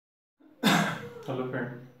Hello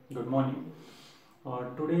friend, good morning.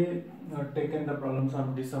 Today taken the problems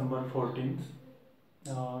of December 14th.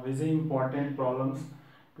 Very important problems.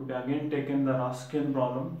 Today again taken the Wronskian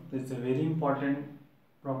problem. It's a very important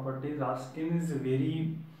property. Wronskian is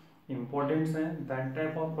very important and that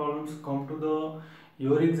type of problems come to the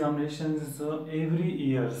your examinations every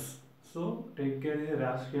years. So take care of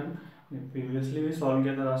Wronskian. Previously we solved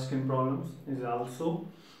the Wronskian problems. Is also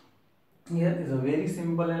here is a very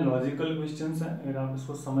simple and logical questions है अगर आप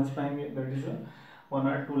इसको समझ पाएंगे that is 1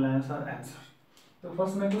 or 2 lines our answer. तो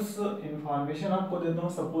first मैं कुछ information आपको देता हूँ.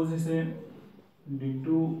 सपोज इसे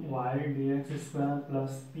d2y dx square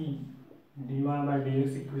plus p dy by dx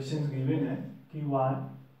equations given है कि y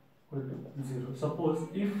equal to 0. Suppose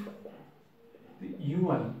if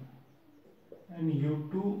u1 and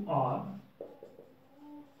u2 are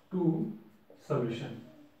two solution.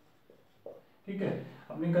 ठीक है,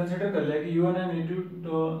 आपने कंसिडर कर लिया कि u1 and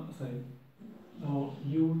u2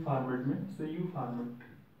 u format में, so u format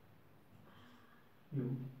u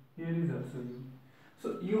here is also u, so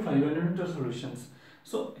u find two solutions.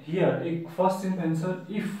 So here एक first answer,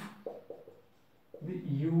 if the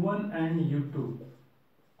u1 and u2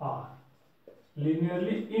 are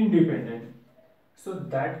linearly independent, so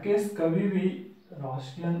that case कभी भी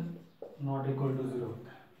Wronskian not equal to 0 होता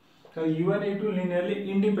है. तो u1 u2 linearly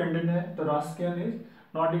independent है तो Wronskian is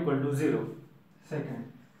not equal to 0. Second,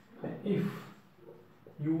 if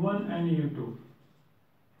u1 and u2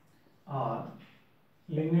 are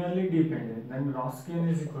linearly dependent, then Wronskian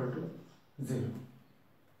is equal to 0.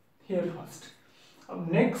 Here first.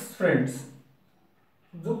 अब next friends,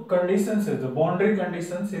 जो conditions है, the boundary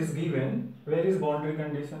conditions is given. Where is boundary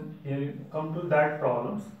condition? Here you come to that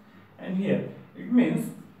problems, and here it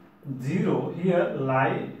means 0 here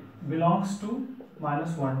lie belongs to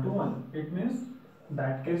 -1 to 1. It means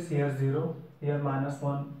that case here 0, here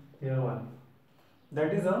 -1, here 1.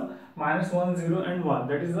 That is a -1, 0 and 1.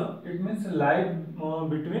 That is a, it means lie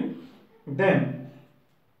between them.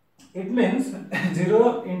 It means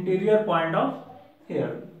 0 interior point of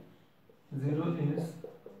here. 0 is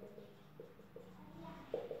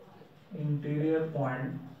interior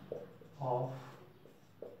point of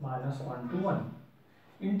 -1 to 1.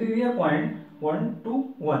 Interior point 1 to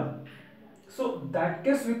 1. So that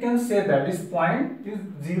case we can say that this point is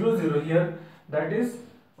 0 0 here. That is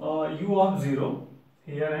u of 0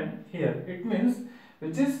 here and here. It means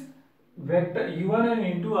which is vector u1 and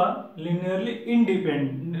u2 are linearly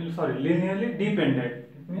independent. Sorry, linearly dependent.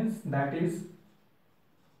 It means that is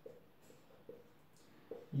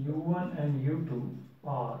u1 and u2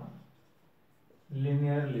 are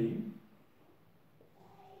linearly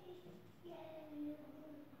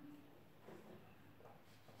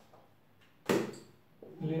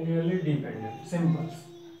dependent. Simple.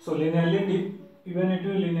 So linearly even it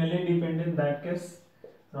will linearly dependent, that case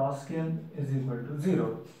Wronskian is equal to 0.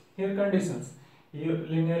 Here conditions,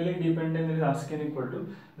 linearly dependent is Wronskian equal to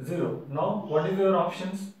 0. Now what is your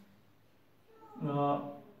options?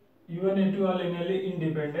 u1 and u2 are linearly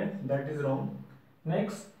independent, that is wrong.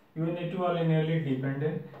 Next, u1 and u2 are linearly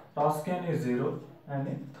dependent, Wronskian is 0, and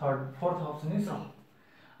fourth option is wrong.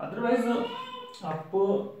 Otherwise आप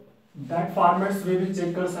that formats में भी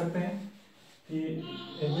check कर सकते हैं कि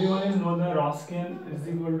everyone is know the Wronskian is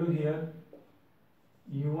equal to here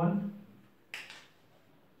u1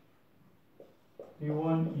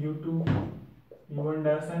 u2 u1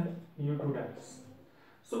 dash and u2 dash.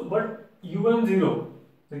 So but u1 0,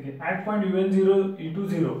 okay, at point u1 0 u2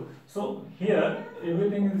 0, so here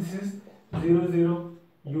everything this is 0 0,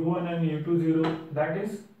 u1 and u2 0, that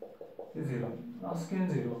is 0, Wronskian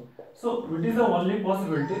 0. So which is the only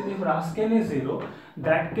possibility? If Wronskian is 0,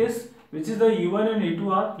 that case which is the u1 and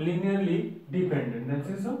u2 are linearly dependent. That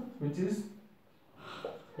is which is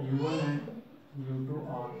u1 and u2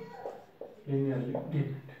 are linearly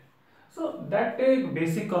dependent. So that take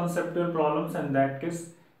basic conceptual problems, and that case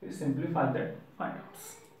we simplify that, find out.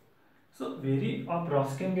 So very आप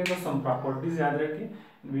Wronskian के पास some properties याद रखिए,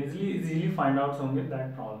 easily find out होंगे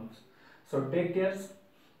that problems. So take care.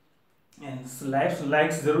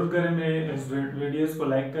 Likes जरूर करें, मेरे videos को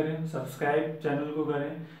like करें, सब्सक्राइब चैनल को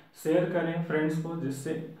करें, शेयर करें फ्रेंड्स को,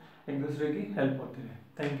 जिससे एक दूसरे की हेल्प होती रहे.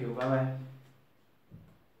 Thank you, bye bye.